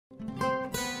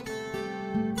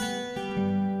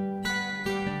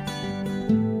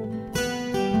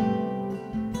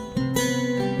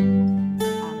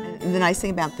nice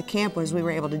thing about the camp was we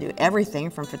were able to do everything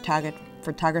from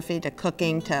photography to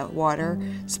cooking to water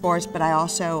sports, but I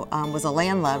also was a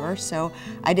landlubber, so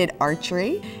I did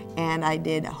archery and I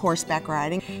did horseback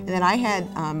riding. And then I had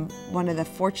one of the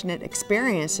fortunate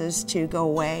experiences to go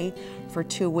away for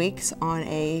 2 weeks on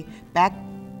a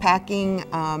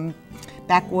backpacking,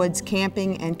 backwoods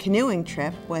camping and canoeing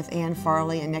trip with Ann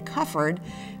Farley and Nick Hufford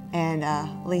and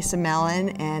Lisa Mellon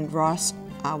and Ross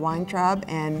Weintraub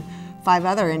and 5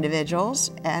 other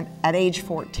individuals at age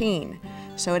 14.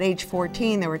 So at age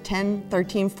 14, there were 10,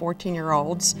 13,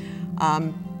 14-year-olds,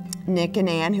 Nick and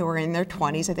Ann, who were in their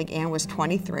 20s. I think Ann was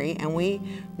 23, and we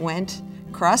went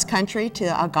cross-country to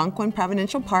Algonquin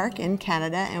Provincial Park in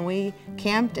Canada, and we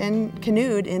camped and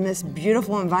canoed in this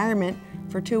beautiful environment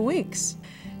for 2 weeks.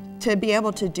 To be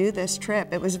able to do this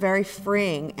trip, it was very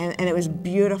freeing, and it was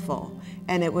beautiful,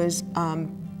 and it was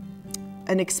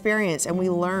an experience, and we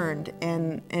learned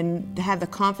and to have the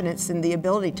confidence and the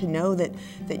ability to know that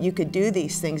you could do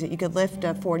these things, that you could lift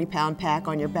a 40-pound pack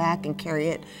on your back and carry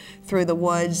it through the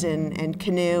woods and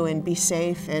canoe and be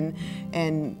safe and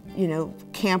you know,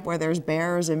 camp where there's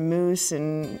bears and moose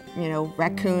and, you know,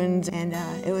 raccoons, and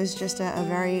it was just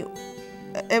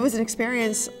it was an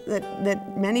experience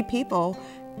that many people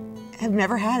have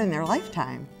never had in their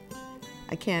lifetime.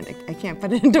 I can't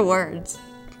put it into words.